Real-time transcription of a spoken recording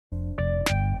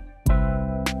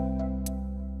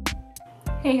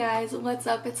Hey guys, what's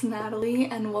up? It's Natalie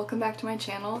and welcome back to my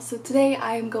channel. So today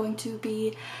I am going to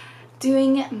be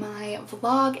doing my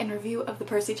vlog and review of the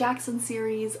Percy Jackson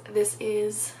series. This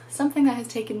is something that has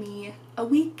taken me a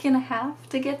week and a half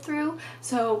to get through,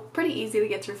 so pretty easy to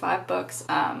get through 5 books.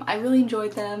 I really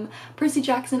enjoyed them. Percy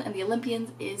Jackson and the Olympians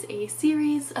is a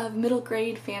series of middle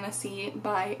grade fantasy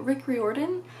by Rick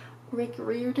Riordan?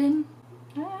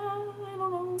 I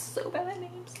don't know, so bad at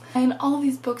names. And all of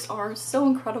these books are so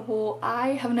incredible.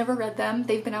 I have never read them.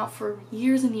 They've been out for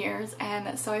years and years,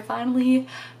 and so I finally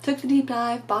took the deep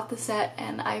dive, bought the set,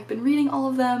 and I've been reading all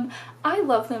of them. I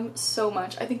love them so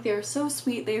much. I think they are so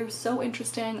sweet, they are so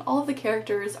interesting. All of the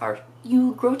characters are,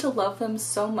 you grow to love them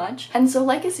so much. And so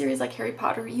like a series like Harry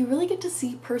Potter, you really get to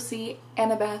see Percy,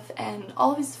 Annabeth, and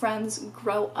all of his friends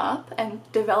grow up and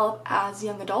develop as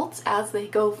young adults as they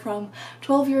go from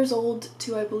 12 years old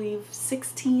to, I believe,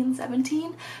 16,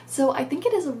 17. So I think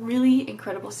it is a really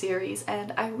incredible series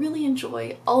and I really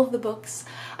enjoy all of the books.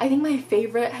 I think my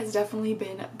favorite has definitely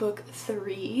been book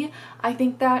 3. I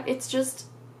think that it's just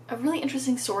a really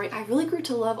interesting story. I really grew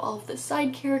to love all of the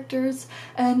side characters,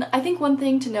 and I think one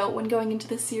thing to note when going into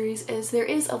this series is there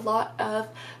is a lot of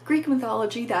Greek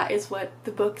mythology. That is what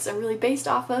the books are really based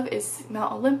off of, is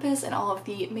Mount Olympus and all of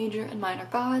the major and minor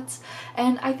gods,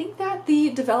 and I think that the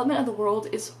development of the world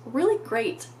is really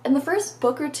great. In the first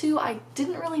book or two I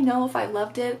didn't really know if I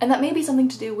loved it, and that may be something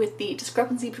to do with the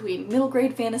discrepancy between middle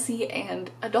grade fantasy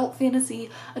and adult fantasy.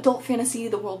 Adult fantasy,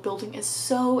 the world building is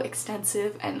so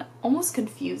extensive and almost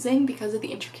confusing because of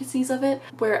the intricacies of it,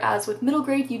 whereas with middle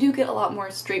grade you do get a lot more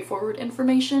straightforward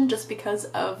information just because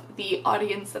of the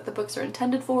audience that the books are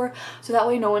intended for, so that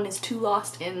way no one is too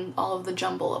lost in all of the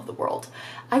jumble of the world.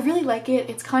 I really like it.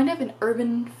 It's kind of an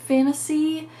urban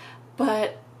fantasy,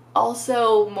 but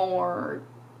also more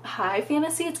high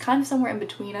fantasy. It's kind of somewhere in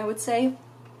between, I would say.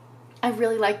 I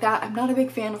really like that. I'm not a big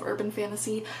fan of urban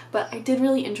fantasy, but I did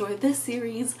really enjoy this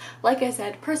series. Like I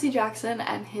said, Percy Jackson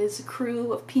and his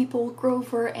crew of people,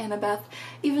 Grover, Annabeth,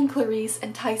 even Clarice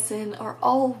and Tyson, are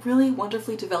all really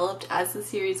wonderfully developed as the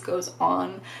series goes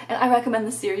on, and I recommend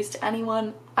the series to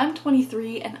anyone. I'm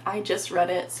 23 and I just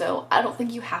read it, so I don't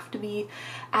think you have to be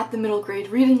at the middle grade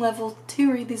reading level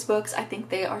to read these books. I think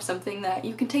they are something that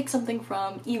you can take something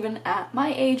from even at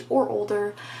my age or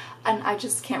older, and I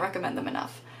just can't recommend them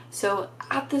enough. So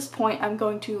at this point I'm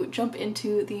going to jump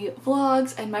into the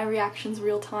vlogs and my reactions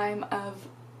real time of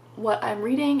what I'm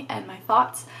reading and my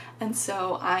thoughts, and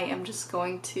so I am just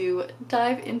going to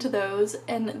dive into those,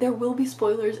 and there will be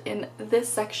spoilers in this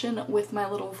section with my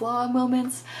little vlog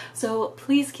moments, so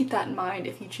please keep that in mind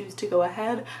if you choose to go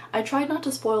ahead. I tried not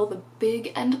to spoil the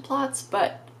big end plots,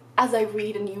 but as I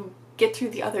read and you get through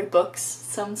the other books,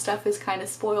 some stuff is kind of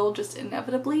spoiled just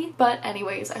inevitably. But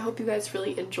anyways, I hope you guys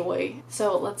really enjoy.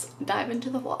 So let's dive into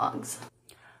the vlogs.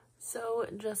 So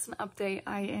just an update,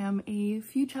 I am a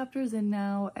few chapters in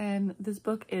now and this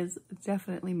book is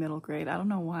definitely middle grade. I don't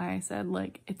know why I said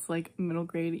like it's like middle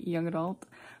grade young adult.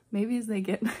 Maybe as they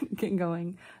get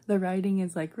going. The writing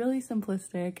is like really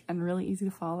simplistic and really easy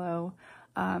to follow.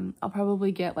 I'll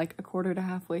probably get like a quarter to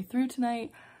halfway through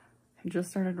tonight. I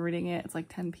just started reading it. It's like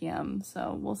 10 p.m.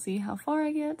 so we'll see how far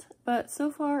I get, but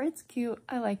so far it's cute.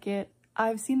 I like it.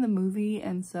 I've seen the movie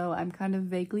and so I'm kind of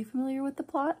vaguely familiar with the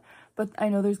plot, but I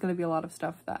know there's going to be a lot of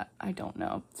stuff that I don't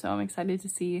know, so I'm excited to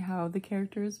see how the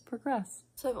characters progress.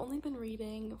 So I've only been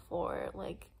reading for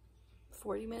like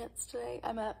 40 minutes today.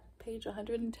 I'm at page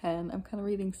 110. I'm kind of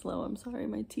reading slow. I'm sorry,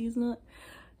 my tea's not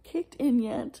kicked in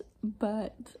yet,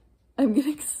 but I'm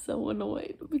getting so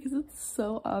annoyed because it's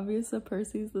so obvious that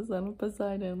Percy's the son of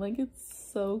Poseidon. Like,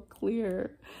 it's so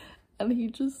clear. And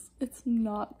it's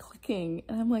not clicking.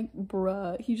 And I'm like,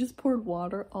 bruh, he just poured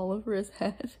water all over his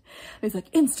head. And he's like,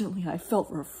 instantly I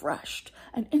felt refreshed.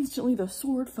 And instantly the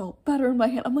sword felt better in my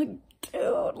hand. I'm like,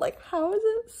 dude, like, how is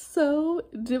it so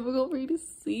difficult for you to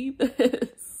see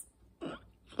this?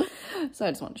 So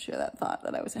I just wanted to share that thought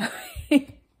that I was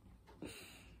having.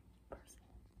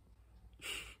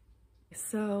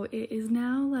 So it is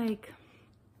now like,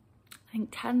 I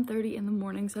think 10:30 in the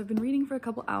morning, so I've been reading for a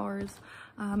couple hours.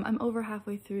 I'm over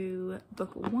halfway through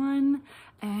book 1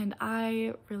 and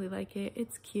I really like it.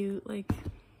 It's cute. Like,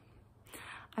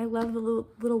 I love the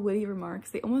little witty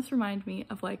remarks. They almost remind me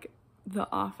of like the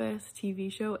Office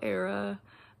TV show era,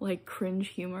 like cringe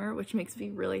humor, which makes me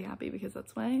really happy because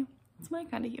it's my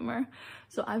kind of humor.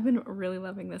 So I've been really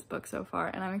loving this book so far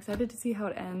and I'm excited to see how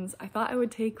it ends. I thought I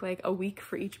would take like a week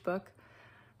for each book,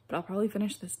 but I'll probably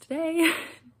finish this today.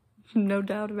 No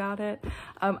doubt about it.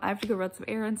 I have to go run some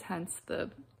errands, hence the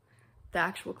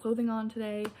actual clothing on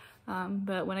today.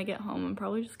 But when I get home, I'm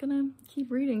probably just gonna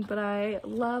keep reading. But I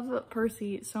love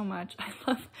Percy so much. I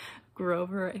love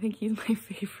Grover. I think he's my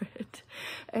favorite.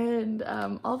 And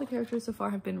all the characters so far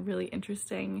have been really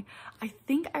interesting. I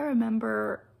think I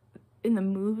remember in the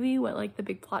movie what like the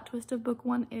big plot twist of book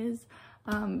 1 is,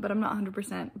 but I'm not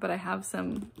 100%, but I have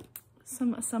some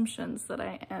assumptions that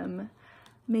I am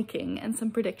making and some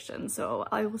predictions, so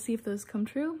I will see if those come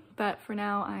true. But for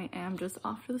now, I am just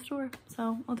off to the store,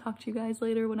 so I'll talk to you guys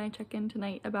later when I check in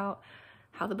tonight about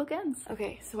how the book ends.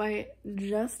 Okay, so I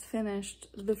just finished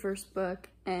the first book,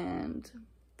 and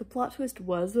the plot twist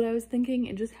was what I was thinking.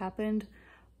 It just happened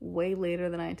way later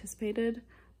than I anticipated,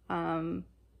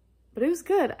 but it was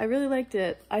good. I really liked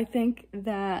it. I think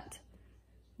that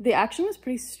the action was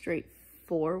pretty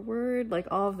straightforward, like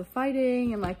all of the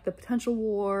fighting and like the potential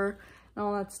war and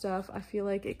all that stuff. I feel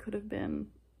like it could have been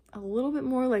a little bit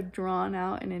more like drawn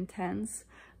out and intense,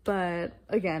 but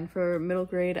again, for middle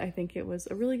grade, I think it was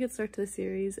a really good start to the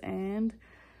series, and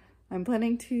I'm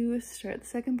planning to start the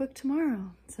second book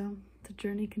tomorrow, so the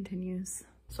journey continues.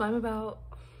 So I'm about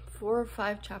 4 or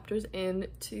 5 chapters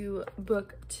into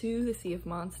book 2, The Sea of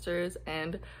Monsters,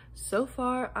 and so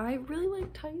far I really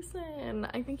like Tyson.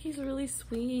 I think he's really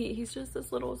sweet. He's just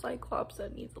this little cyclops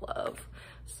that needs love.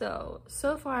 So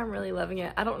far I'm really loving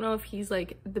it. I don't know if he's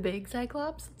like the big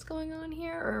cyclops that's going on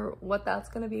here or what that's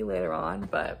gonna be later on,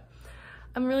 but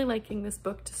I'm really liking this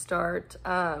book to start.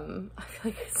 I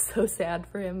feel like it's so sad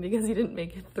for him because he didn't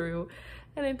make it through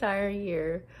an entire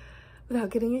year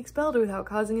without getting expelled or without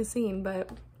causing a scene, but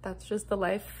that's just the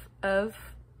life of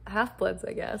Half-Bloods,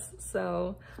 I guess.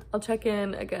 So I'll check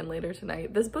in again later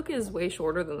tonight. This book is way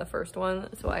shorter than the first one,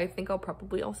 so I think I'll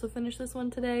probably also finish this one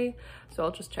today. So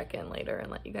I'll just check in later and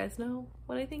let you guys know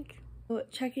what I think. So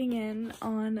checking in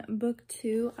on book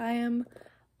 2, I am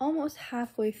almost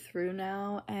halfway through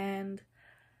now, and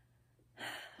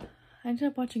I ended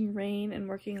up watching Rain and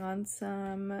working on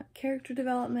some character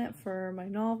development for my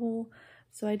novel.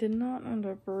 So I did not end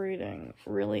up reading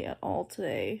really at all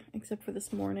today, except for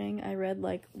this morning. I read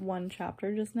like 1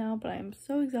 chapter just now, but I'm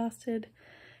so exhausted.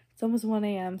 It's almost 1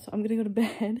 a.m, so I'm gonna go to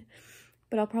bed.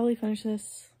 But I'll probably finish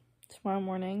this tomorrow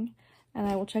morning, and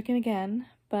I will check in again.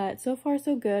 But so far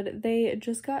so good. They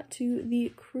just got to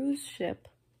the cruise ship.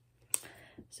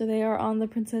 So they are on the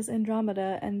Princess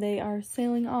Andromeda, and they are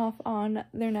sailing off on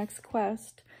their next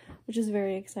quest, which is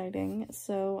very exciting.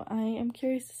 So I am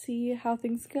curious to see how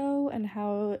things go and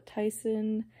how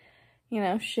Tyson, you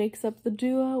know, shakes up the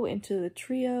duo into the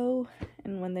trio,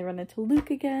 and when they run into Luke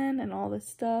again and all this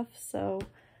stuff. So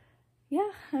yeah,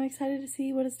 I'm excited to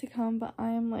see what is to come, but I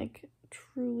am like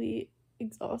truly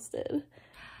exhausted.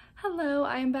 Hello,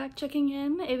 I am back checking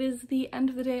in. It is the end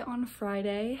of the day on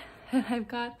Friday, and I've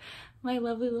got my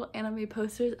lovely little anime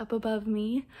posters up above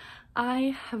me.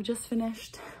 I have just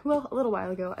finished, well, a little while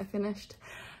ago, I finished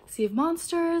Sea of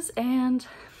Monsters, and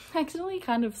I accidentally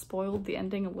kind of spoiled the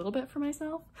ending a little bit for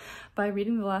myself by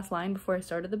reading the last line before I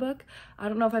started the book. I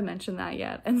don't know if I mentioned that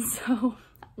yet, and so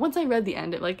once I read the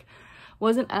end, it like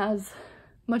wasn't as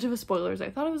much of a spoiler as I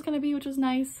thought it was gonna be, which was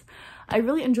nice. I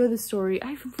really enjoy the story.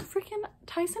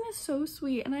 Tyson is so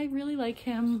sweet, and I really like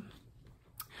him.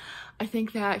 I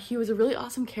think that he was a really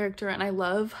awesome character, and I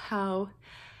love how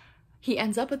he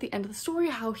ends up at the end of the story,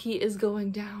 how he is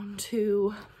going down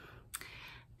to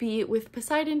be with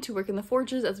Poseidon to work in the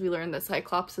forges, as we learn that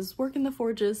Cyclopses work in the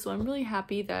forges, so I'm really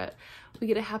happy that we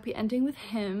get a happy ending with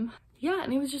him. Yeah,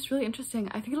 and it was just really interesting.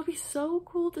 I think it'll be so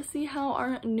cool to see how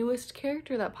our newest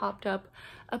character that popped up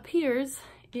appears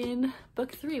in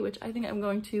book 3, which I think I'm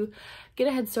going to get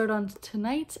a head start on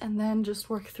tonight and then just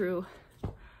work through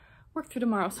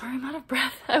tomorrow. Sorry, I'm out of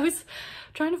breath. I was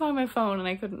trying to find my phone and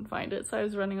I couldn't find it, so I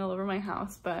was running all over my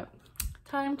house. But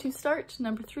time to start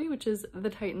number 3, which is The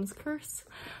Titan's Curse.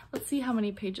 Let's see how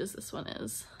many pages this one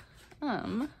is.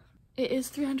 It is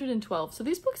 312. So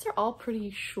these books are all pretty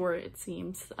short, it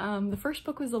seems. The first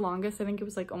book was the longest. I think it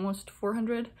was like almost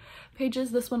 400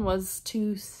 pages. This one was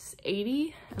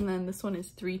 280, and then this one is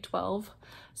 312.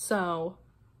 So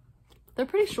they're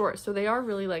pretty short, so they are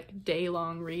really like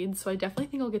day-long reads. So I definitely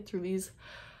think I'll get through these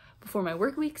before my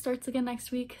work week starts again next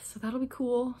week. So that'll be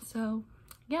cool. So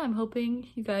yeah, I'm hoping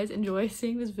you guys enjoy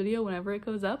seeing this video whenever it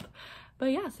goes up. But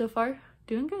yeah, so far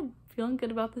doing good. Feeling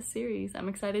good about this series. I'm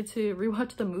excited to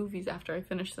rewatch the movies after I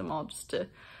finish them all, just to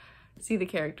see the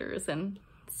characters and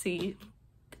see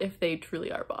if they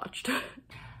truly are botched.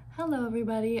 Hello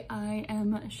everybody, I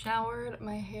am showered.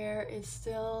 My hair is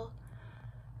still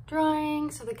drying,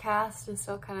 so the cast is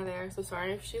still kind of there. So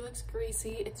sorry if she looks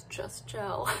greasy, it's just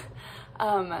gel.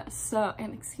 And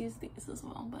excuse these as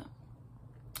well, but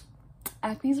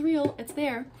acne's real, it's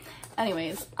there.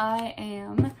 Anyways, I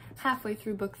am halfway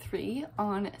through book 3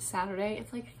 on Saturday.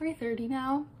 It's like 3:30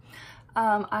 now.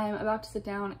 I'm about to sit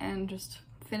down and just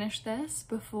finish this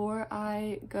before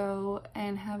I go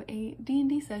and have a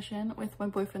D&D session with my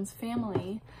boyfriend's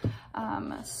family.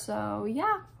 So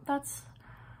yeah, that's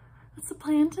the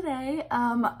plan today.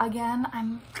 Again,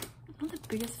 I'm not the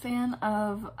biggest fan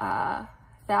of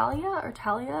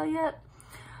Talia yet.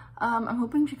 I'm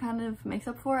hoping she kind of makes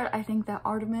up for it. I think that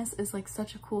Artemis is like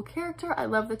such a cool character. I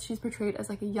love that she's portrayed as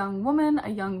like a young woman, a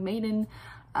young maiden,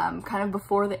 kind of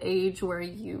before the age where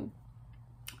you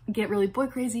get really boy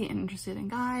crazy and interested in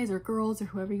guys or girls or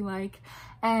whoever you like.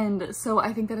 And so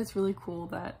I think that it's really cool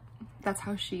that that's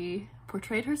how she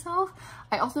portrayed herself.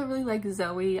 I also really like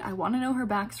Zoe. I want to know her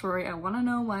backstory. I want to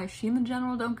know why she and the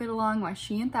general don't get along, why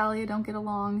she and Thalia don't get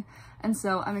along. And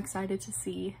so I'm excited to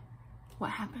see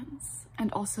what happens.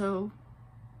 And also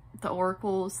the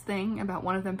oracle's thing about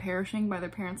one of them perishing by their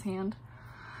parents' hand.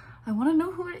 I want to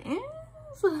know who it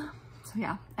is. So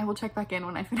yeah, I will check back in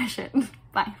when I finish it.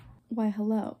 Bye. Why,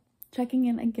 hello. Checking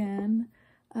in again.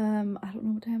 I don't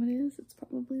know what time it is. It's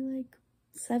probably like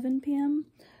 7 p.m.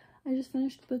 I just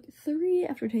finished book 3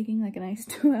 after taking like a nice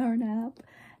 2-hour nap,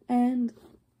 and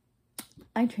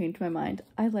I changed my mind.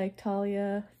 I like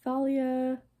Talia. I'm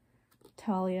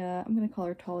gonna call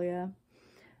her Talia.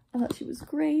 I thought she was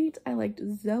great. I liked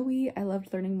Zoe. I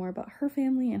loved learning more about her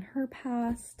family and her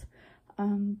past.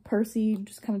 Percy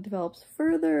just kind of develops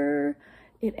further.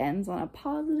 It ends on a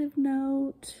positive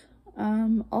note.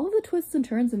 All of the twists and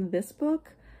turns in this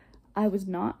book I was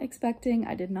not expecting.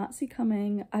 I did not see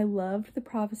coming. I loved the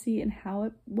prophecy and how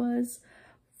it was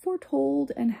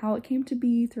foretold and how it came to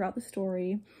be throughout the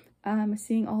story.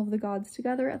 Seeing all of the gods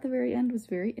together at the very end was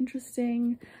very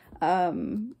interesting.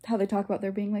 How they talk about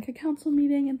there being like a council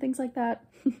meeting and things like that.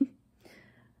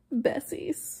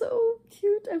 Bessie, so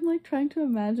cute. I'm like trying to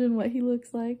imagine what he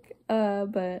looks like.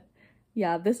 But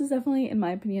yeah, this is definitely, in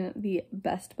my opinion, the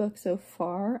best book so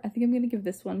far. I think I'm gonna give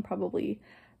this one probably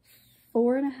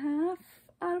 4.5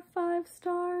 out of 5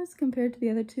 stars compared to the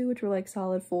other two, which were like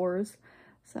solid 4s.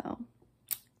 So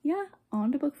yeah,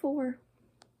 on to book 4.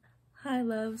 Hi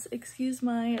loves, excuse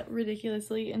my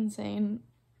ridiculously insane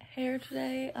hair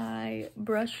today. I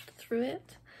brushed through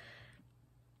it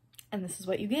and this is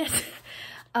what you get.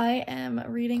 I am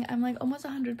reading, I'm like almost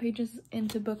 100 pages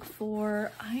into book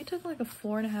 4. I took like a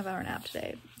 4.5-hour nap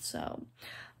today, so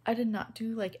I did not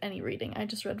do like any reading. I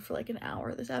just read for like an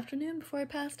hour this afternoon before I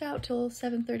passed out till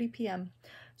 7:30 p.m.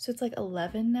 So it's like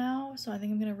 11 now, so I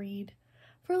think I'm gonna read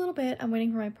for a little bit. I'm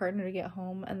waiting for my partner to get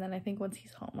home, and then I think once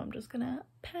he's home I'm just gonna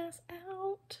pass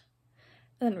out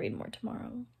and then read more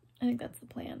tomorrow. I think that's the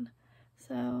plan.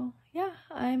 So yeah,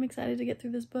 I'm excited to get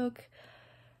through this book.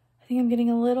 I think I'm getting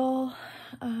a little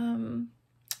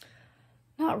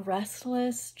not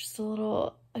restless, just a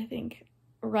little, I think,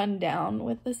 run down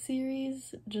with the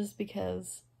series, just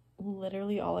because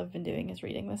literally all I've been doing is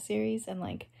reading this series, and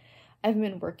like I've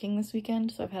been working this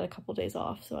weekend, so I've had a couple days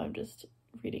off, so I'm just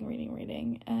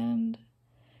reading, and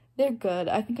they're good.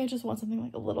 I think I just want something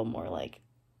like a little more like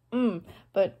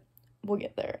but we'll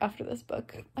get there after this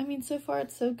book. I mean, so far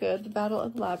it's so good. The Battle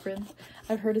of the Labyrinth,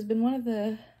 I've heard, has been one of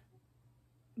the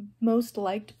most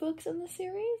liked books in the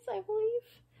series, I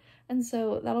believe, and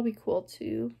so that'll be cool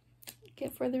to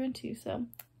get further into. So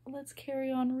let's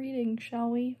carry on reading, shall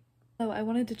we? Oh, I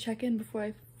wanted to check in before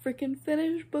I freaking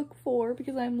finish book 4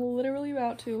 because I'm literally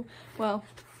about to. Well,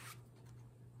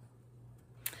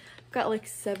 I've got like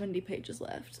 70 pages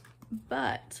left,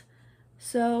 but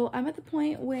so I'm at the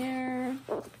point where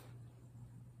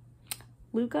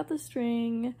Luke got the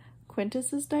string,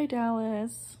 Quintus is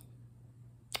Daedalus,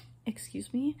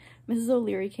 excuse me, Mrs.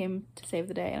 O'Leary came to save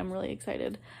the day, and I'm really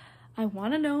excited. I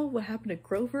want to know what happened to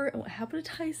Grover and what happened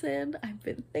to Tyson. I've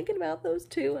been thinking about those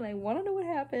two, and I want to know what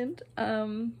happened.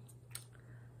 And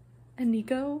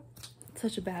Nico,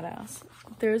 such a badass.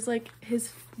 There's like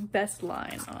his best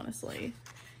line, honestly.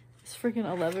 This freaking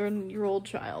 11-year-old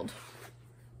child.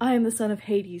 I am the son of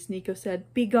Hades, Nico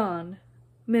said. Be gone.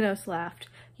 Minos laughed.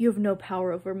 You have no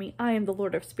power over me. I am the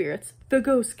Lord of Spirits, the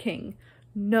Ghost King.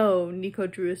 No, Nico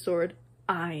drew his sword.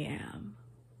 I am.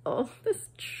 Oh, this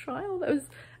child.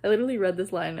 I literally read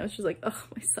this line and I was just like, oh,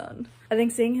 my son. I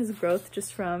think seeing his growth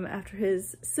just from after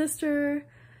his sister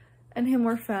and him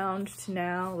were found to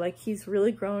now, like, he's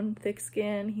really grown thick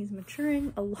skin. He's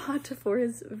maturing a lot for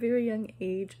his very young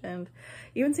age, and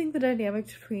even seeing the dynamic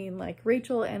between like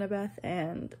Rachel, Annabeth,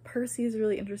 and Percy is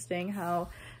really interesting. How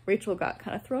Rachel got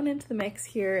kind of thrown into the mix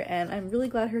here, and I'm really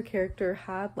glad her character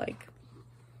had like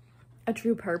a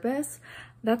true purpose.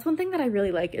 That's one thing that I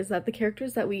really like, is that the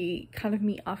characters that we kind of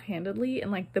meet offhandedly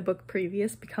in like the book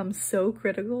previous become so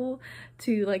critical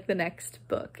to like the next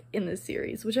book in this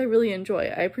series, which I really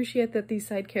enjoy. I appreciate that these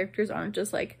side characters aren't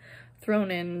just like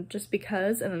thrown in just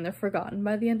because and then they're forgotten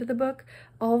by the end of the book.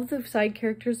 All of the side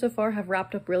characters so far have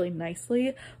wrapped up really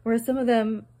nicely, whereas some of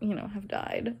them, you know, have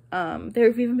died. There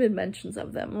have even been mentions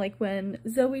of them, like when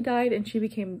Zoe died and she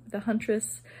became the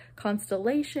Huntress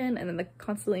constellation, and then the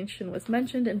constellation was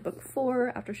mentioned in book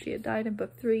 4 after she had died in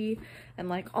book 3, and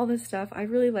like all this stuff. I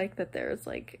really like that there's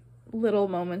like little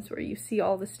moments where you see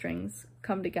all the strings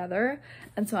come together,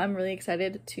 and so I'm really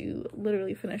excited to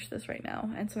literally finish this right now,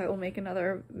 and so I will make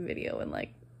another video in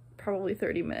like probably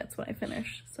 30 minutes when I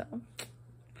finish. So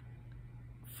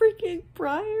freaking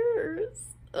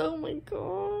Briars, oh my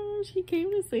gosh, he came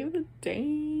to save the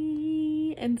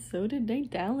day, and so did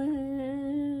Night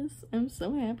Dallas. I'm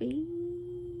so happy.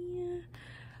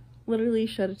 Literally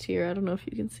shed a tear. I don't know if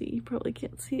you can see, you probably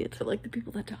can't see it to like the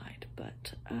people that died,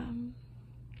 but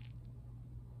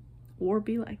war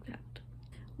be like that.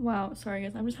 Wow, sorry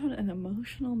guys, I'm just having an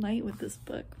emotional night with this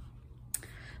book.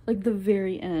 Like the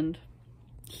very end,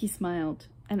 he smiled,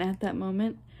 and at that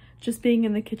moment, just being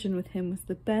in the kitchen with him was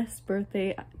the best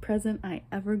birthday present I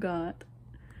ever got.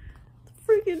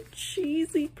 Freaking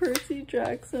cheesy Percy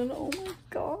Jackson, oh my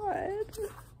god.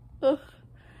 Ugh.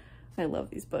 I love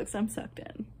these books, I'm sucked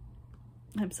in.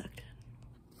 I'm sucked in.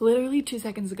 Literally 2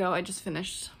 seconds ago, I just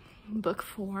finished book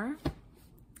 4.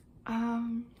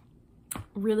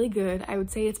 Really good. I would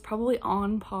say it's probably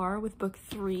on par with book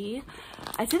 3.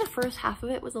 I'd say the first half of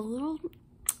it was a little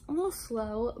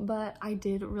slow, but I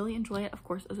did really enjoy it, of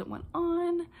course, as it went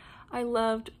on. I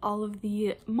loved all of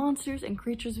the monsters and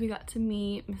creatures we got to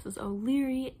meet. Mrs.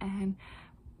 O'Leary and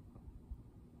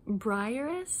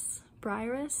Briars,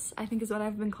 I think is what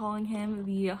I've been calling him,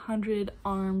 the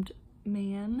 100-armed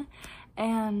man,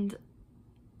 and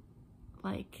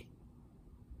like,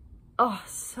 oh,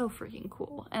 so freaking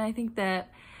cool. And I think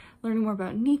that learning more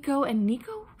about Nico, and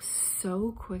Nico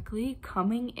so quickly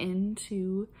coming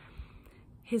into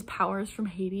his powers from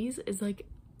Hades is like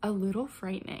a little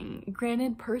frightening.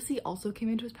 Granted, Percy also came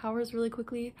into his powers really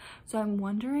quickly, so I'm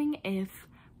wondering if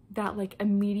that like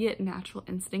immediate natural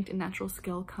instinct and natural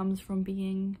skill comes from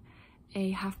being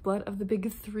a half-blood of the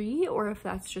big 3, or if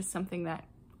that's just something that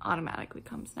automatically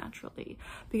comes naturally,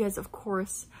 because of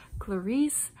course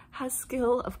Clarice has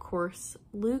skill, of course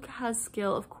Luke has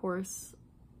skill, of course,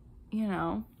 you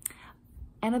know,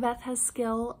 Annabeth has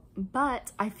skill,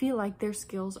 but I feel like their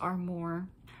skills are more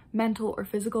mental or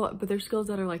physical, but they're skills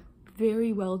that are like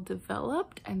very well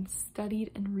developed and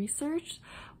studied and researched,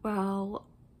 while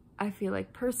I feel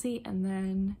like Percy and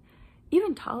then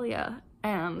even Talia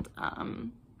and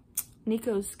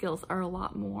Nico's skills are a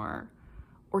lot more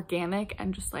organic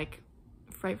and just like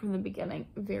right from the beginning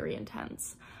very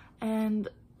intense. And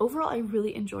overall I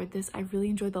really enjoyed this. I really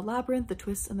enjoyed the labyrinth, the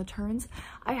twists and the turns.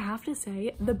 I have to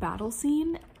say the battle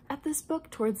scene at this book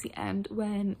towards the end,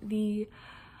 when the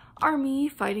army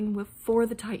fighting for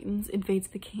the Titans invades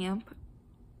the camp,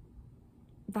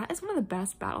 that is one of the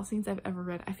best battle scenes I've ever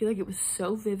read. I feel like it was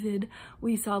so vivid.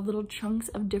 We saw little chunks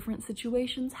of different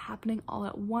situations happening all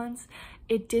at once.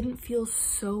 It didn't feel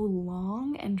so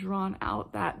long and drawn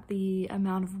out that the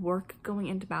amount of work going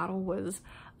into battle was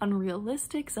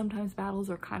unrealistic. Sometimes battles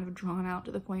are kind of drawn out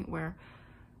to the point where,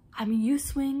 I mean, you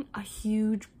swing a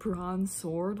huge bronze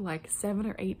sword like 7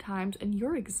 or 8 times and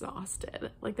you're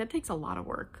exhausted. Like, that takes a lot of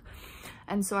work.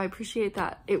 And so I appreciate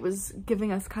that it was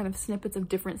giving us kind of snippets of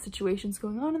different situations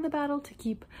going on in the battle to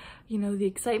keep, you know, the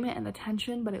excitement and the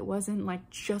tension, but it wasn't like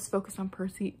just focused on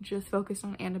Percy, just focused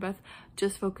on Annabeth,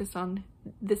 just focused on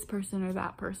this person or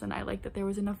that person. I like that there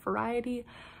was enough variety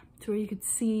to where you could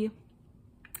see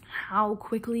how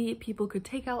quickly people could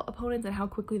take out opponents and how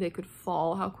quickly they could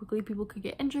fall, how quickly people could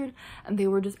get injured, and they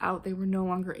were just out, they were no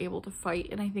longer able to fight.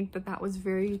 And I think that that was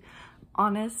very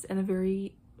honest and a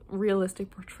very realistic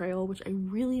portrayal, which I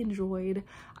really enjoyed.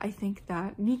 I think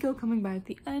that Nico coming by at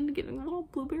the end, getting a little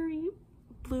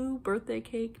blue birthday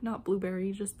cake, not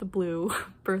blueberry, just the blue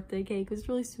birthday cake, was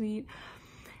really sweet.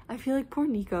 I feel like poor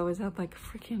Nico is at like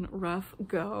freaking rough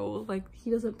go. Like,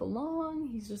 he doesn't belong.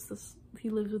 He's just this, he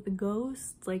lives with the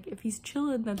ghosts. Like, if he's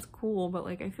chilling, that's cool, but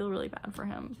like, I feel really bad for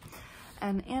him.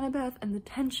 And Annabeth and the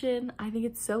tension, I think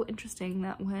it's so interesting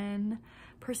that when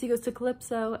Percy goes to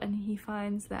Calypso and he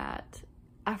finds that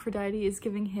Aphrodite is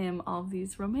giving him all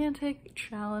these romantic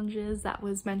challenges that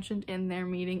was mentioned in their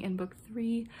meeting in book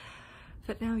 3,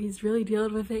 that now he's really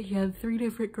dealing with it. He had 3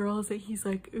 different girls that he's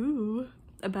like, ooh,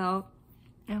 about.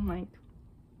 And like,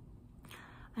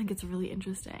 I think it's really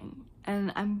interesting.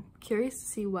 And I'm curious to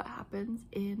see what happens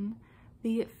in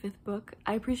the 5th book.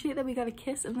 I appreciate that we got a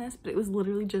kiss in this, but it was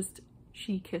literally just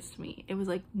she kissed me. It was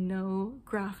like no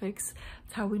graphics.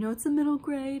 It's how we know it's a middle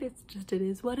grade. It's just, it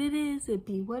is what it is, it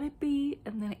be what it be,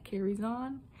 and then it carries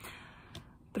on.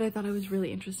 But I thought it was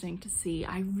really interesting to see.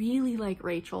 I really like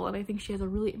Rachel, and I think she has a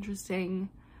really interesting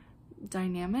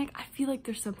dynamic. I feel like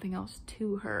there's something else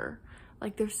to her.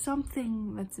 Like there's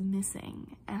something that's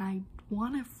missing, and I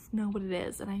want to know what it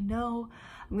is. And I know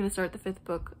I'm gonna start the 5th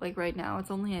book like right now.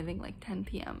 It's only, I think, like 10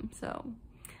 p.m. so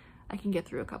I can get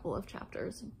through a couple of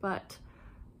chapters. But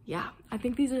yeah, I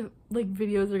think these are like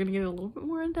videos are gonna get a little bit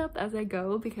more in depth as I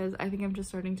go, because I think I'm just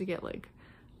starting to get like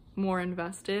more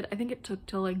invested. I think it took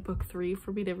till like book 3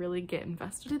 for me to really get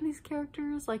invested in these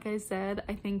characters. Like I said,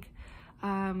 I think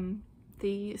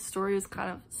the story is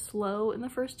kind of slow in the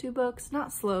first 2 books.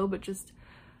 Not slow, but just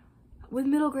with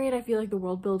middle grade, I feel like the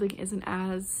world building isn't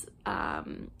as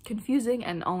confusing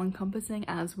and all-encompassing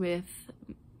as with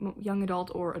young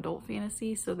adult or adult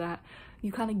fantasy, so that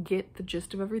you kind of get the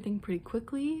gist of everything pretty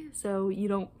quickly, so you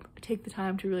don't take the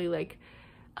time to really like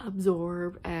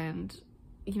absorb and,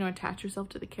 you know, attach yourself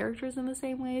to the characters in the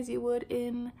same way as you would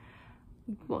in,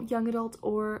 well, young adult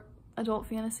or adult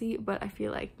fantasy. But I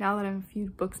feel like now that I'm a few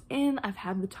books in, I've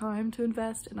had the time to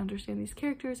invest and understand these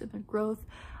characters and their growth.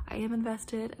 I am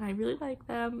invested and I really like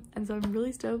them, and so I'm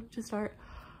really stoked to start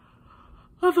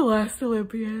on The Last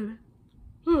Olympian.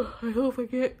 I hope I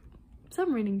get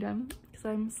some reading done because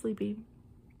I'm sleepy.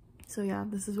 So yeah,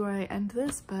 this is where I end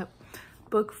this. But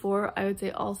book 4, I would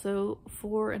say also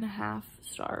 4.5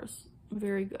 stars.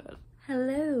 Very good.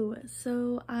 Hello,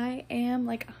 so I am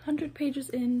like 100 pages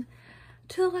in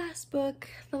to the last book,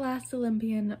 The Last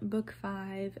Olympian, book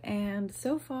 5, and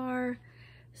so far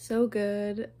so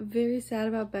good. Very sad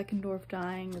about Beckendorf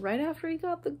dying right after he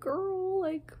got the girl.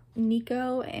 Like,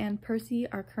 Nico and Percy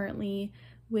are currently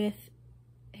with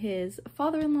his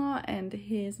father-in-law and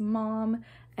his mom,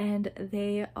 and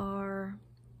they are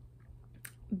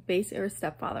or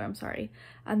stepfather, I'm sorry,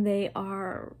 and they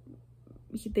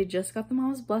just got the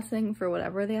mom's blessing for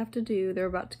whatever they have to do. They're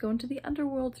about to go into the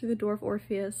underworld through the dwarf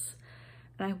Orpheus,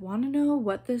 and I want to know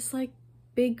what this like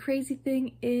big crazy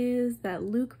thing is that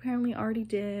Luke apparently already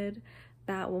did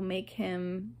that will make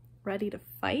him ready to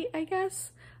fight, I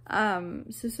guess.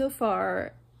 So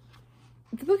far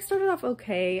the book started off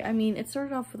okay. I mean, it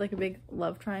started off with like a big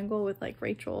love triangle with like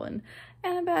Rachel and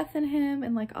Annabeth and him,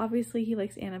 and like obviously he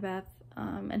likes Annabeth,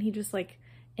 and he just like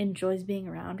enjoys being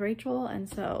around Rachel, and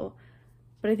so,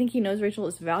 but I think he knows Rachel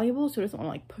is valuable, so he doesn't want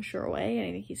to like push her away, and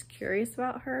I think he's curious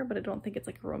about her, but I don't think it's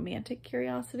like a romantic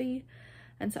curiosity.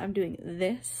 And so I'm doing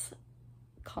this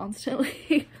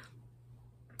constantly.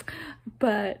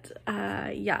 But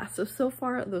yeah, so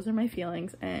far those are my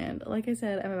feelings, and like I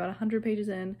said, I'm about 100 pages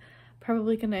in.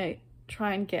 Probably gonna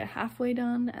try and get halfway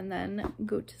done and then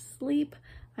go to sleep.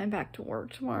 I'm back to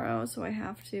work tomorrow, so I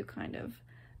have to kind of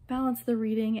balance the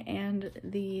reading and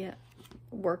the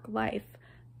work life,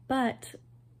 but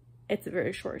it's a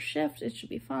very short shift. It should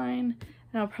be fine,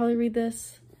 and I'll probably read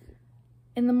this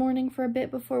in the morning for a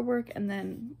bit before work, and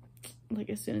then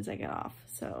like as soon as I get off.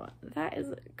 So that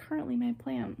is currently my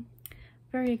plan.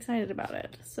 Very excited about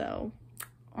it. So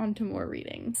on to more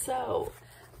reading. So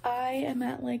I am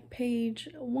at like page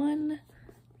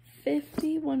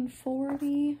 150,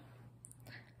 140,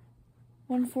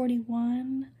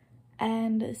 141,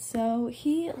 and so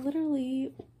he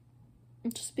literally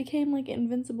just became like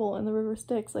invincible in the River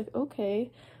Styx. Like,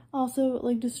 okay. Also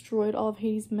like destroyed all of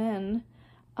Hades' men.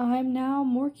 I'm now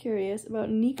more curious about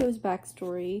Nico's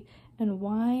backstory and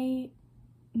why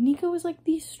Nico is like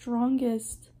the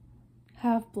strongest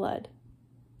half-blood,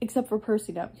 except for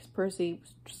Percy now, because Percy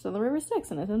was just on the River Styx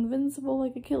and is invincible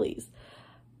like Achilles.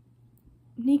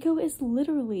 Nico is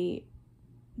literally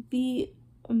the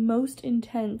most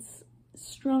intense,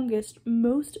 strongest,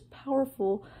 most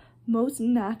powerful, most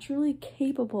naturally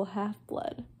capable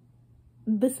half-blood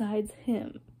besides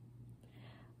him.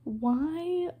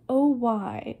 Why, oh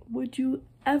why, would you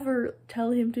ever tell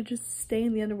him to just stay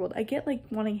in the underworld? I get like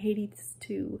wanting Hades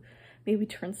to maybe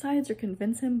turn sides or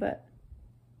convince him, but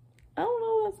I don't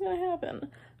know what's gonna happen.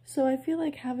 So I feel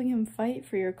like having him fight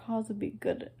for your cause would be a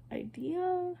good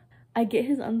idea. I get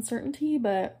his uncertainty,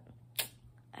 but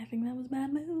I think that was a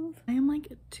bad move. I am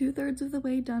like 2/3 of the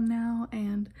way done now,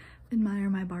 and admire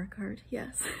my bar cart,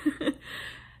 yes.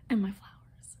 And my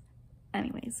flowers.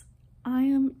 Anyways, I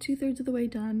am 2/3 of the way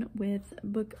done with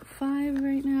book 5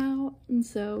 right now, and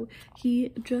so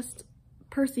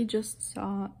Percy just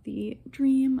saw the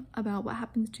dream about what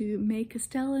happens to May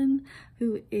Castellan,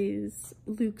 who is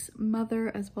Luke's mother,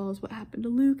 as well as what happened to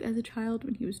Luke as a child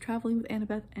when he was traveling with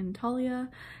Annabeth and Talia,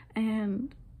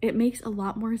 and it makes a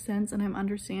lot more sense and I'm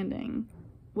understanding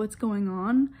what's going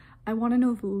on. I want to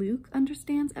know if Luke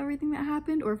understands everything that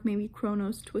happened or if maybe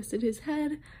Kronos twisted his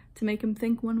head to make him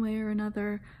think one way or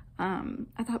another.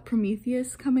 I thought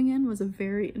Prometheus coming in was a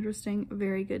very interesting,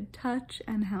 very good touch,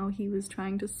 and how he was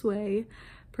trying to sway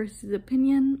Percy's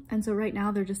opinion. And so right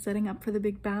now they're just setting up for the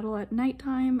big battle at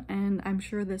nighttime, and I'm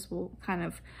sure this will kind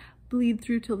of bleed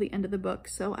through till the end of the book,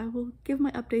 so I will give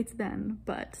my updates then.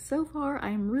 But so far I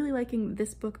am really liking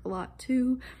this book a lot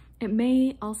too. It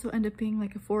may also end up being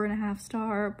like a 4.5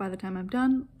 star by the time I'm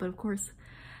done, but of course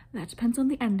that depends on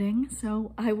the ending,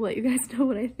 so I will let you guys know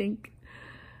what I think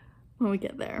when we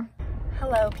get there.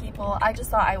 Hello people, I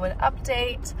just thought I would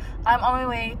update. I'm on my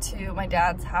way to my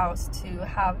dad's house to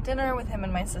have dinner with him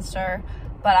and my sister,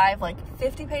 but I have like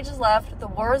 50 pages left. The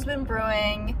war has been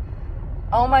brewing.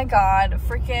 Oh my god,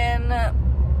 freaking...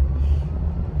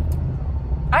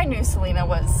 I knew Selena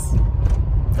was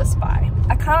the spy.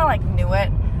 I kind of like knew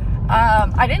it.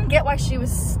 I didn't get why she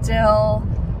was still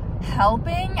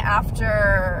helping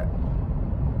after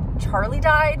Charlie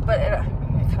died, but it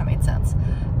kind of made sense.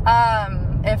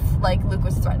 If like Luke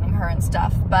was threatening her and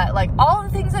stuff, but like all the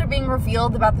things that are being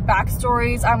revealed about the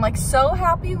backstories, I'm like so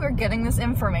happy we're getting this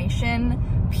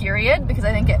information, period, because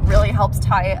I think it really helps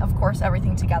tie, of course,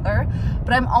 everything together.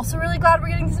 But I'm also really glad we're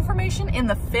getting this information in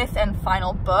the 5th and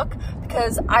final book,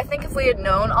 because I think if we had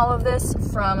known all of this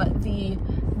from the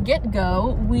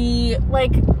get-go, we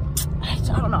like, I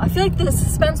don't know, I feel like the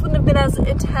suspense wouldn't have been as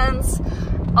intense.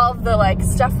 All of the like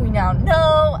stuff we now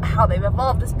know, how they've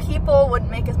evolved as people, wouldn't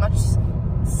make as much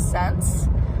sense.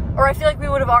 Or I feel like we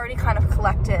would have already kind of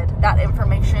collected that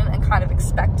information and kind of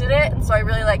expected it. And so I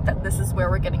really like that this is where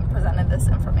we're getting presented this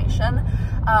information.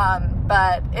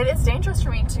 But it is dangerous for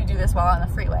me to do this while on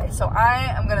the freeway. So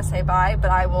I am gonna say bye,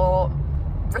 but I will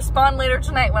respond later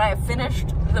tonight when I have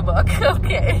finished the book.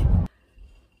 Okay.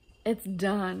 It's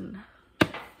done.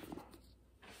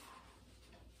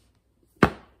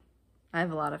 I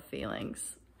have a lot of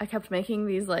feelings. I kept making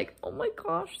these like, oh my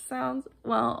gosh sounds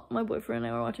while my boyfriend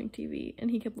and I were watching TV,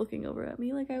 and he kept looking over at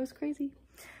me like I was crazy.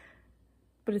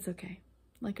 But it's okay.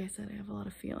 Like I said, I have a lot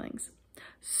of feelings.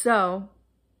 So,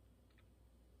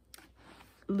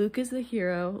 Luke is the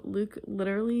hero. Luke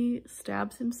literally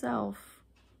stabs himself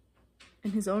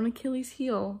in his own Achilles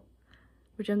heel,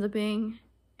 which ends up being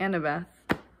Annabeth,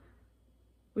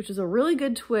 which is a really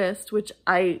good twist, which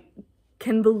I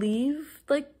can believe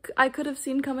like I could have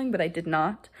seen coming, but I did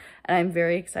not, and I'm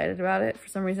very excited about it. For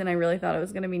some reason I really thought it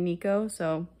was going to be Nico,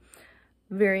 so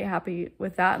very happy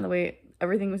with that and the way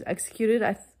everything was executed.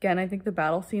 Again, I think the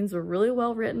battle scenes were really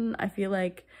well written. I feel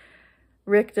like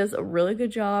Rick does a really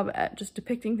good job at just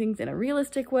depicting things in a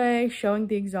realistic way, showing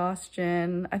the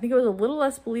exhaustion. I think it was a little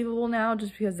less believable now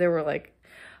just because there were like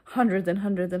hundreds and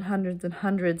hundreds and hundreds and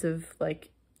hundreds of like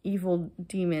evil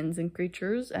demons and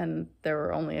creatures, and there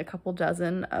were only a couple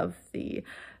dozen of the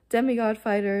demigod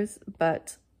fighters.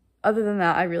 But other than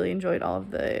that, I really enjoyed all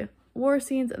of the war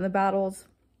scenes and the battles.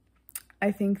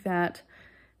 I think that,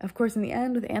 of course, in the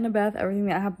end with Annabeth, everything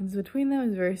that happens between them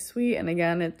is very sweet, and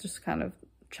again, it just kind of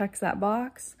checks that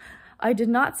box. I did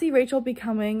not see Rachel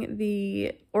becoming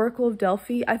the Oracle of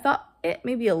Delphi. I thought it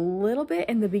maybe a little bit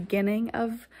in the beginning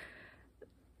of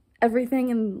everything,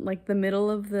 in like the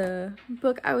middle of the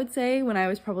book, I would say, when I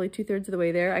was probably 2/3 of the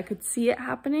way there. I could see it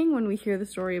happening when we hear the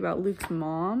story about Luke's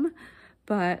mom,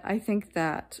 but I think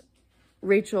that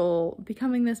Rachel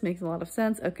becoming this makes a lot of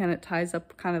sense. Again, it ties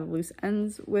up kind of loose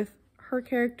ends with her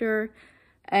character,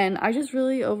 and I just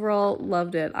really overall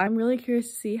loved it. I'm really curious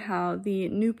to see how the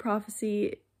new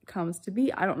prophecy comes to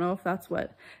be. I don't know if that's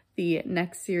what the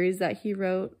next series that he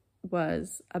wrote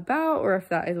was about, or if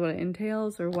that is what it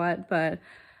entails or what, but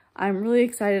I'm really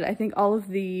excited. I think all of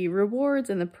the rewards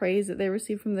and the praise that they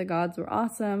received from the gods were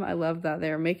awesome. I love that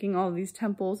they're making all of these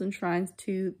temples and shrines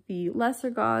to the lesser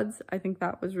gods. I think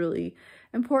that was really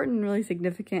important and really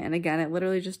significant. And again, it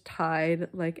literally just tied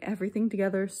like everything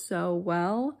together so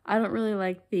well. I don't really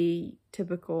like the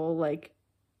typical like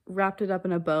wrapped it up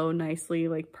in a bow nicely,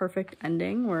 like perfect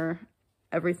ending where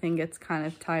everything gets kind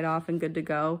of tied off and good to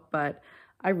go, but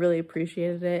I really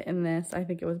appreciated it in this. I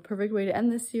think it was a perfect way to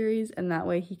end this series, and that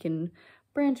way he can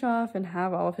branch off and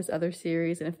have all of his other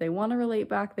series, and if they want to relate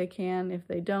back, they can. If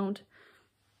they don't,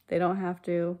 they don't have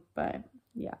to. But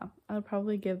yeah, I would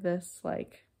probably give this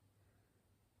like,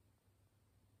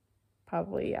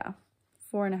 probably, yeah,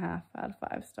 4.5 out of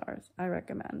 5 stars. I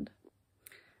recommend.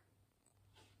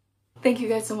 Thank you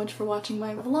guys so much for watching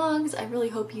my vlogs. I really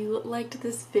hope you liked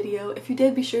this video. If you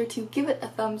did, be sure to give it a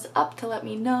thumbs up to let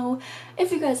me know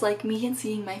if you guys like me and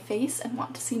seeing my face and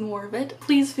want to see more of it.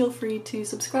 Please feel free to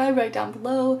subscribe right down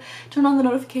below, turn on the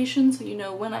notifications so you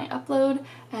know when I upload,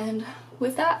 and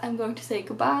with that, I'm going to say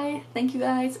goodbye. Thank you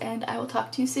guys, and I will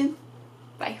talk to you soon.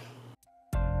 Bye.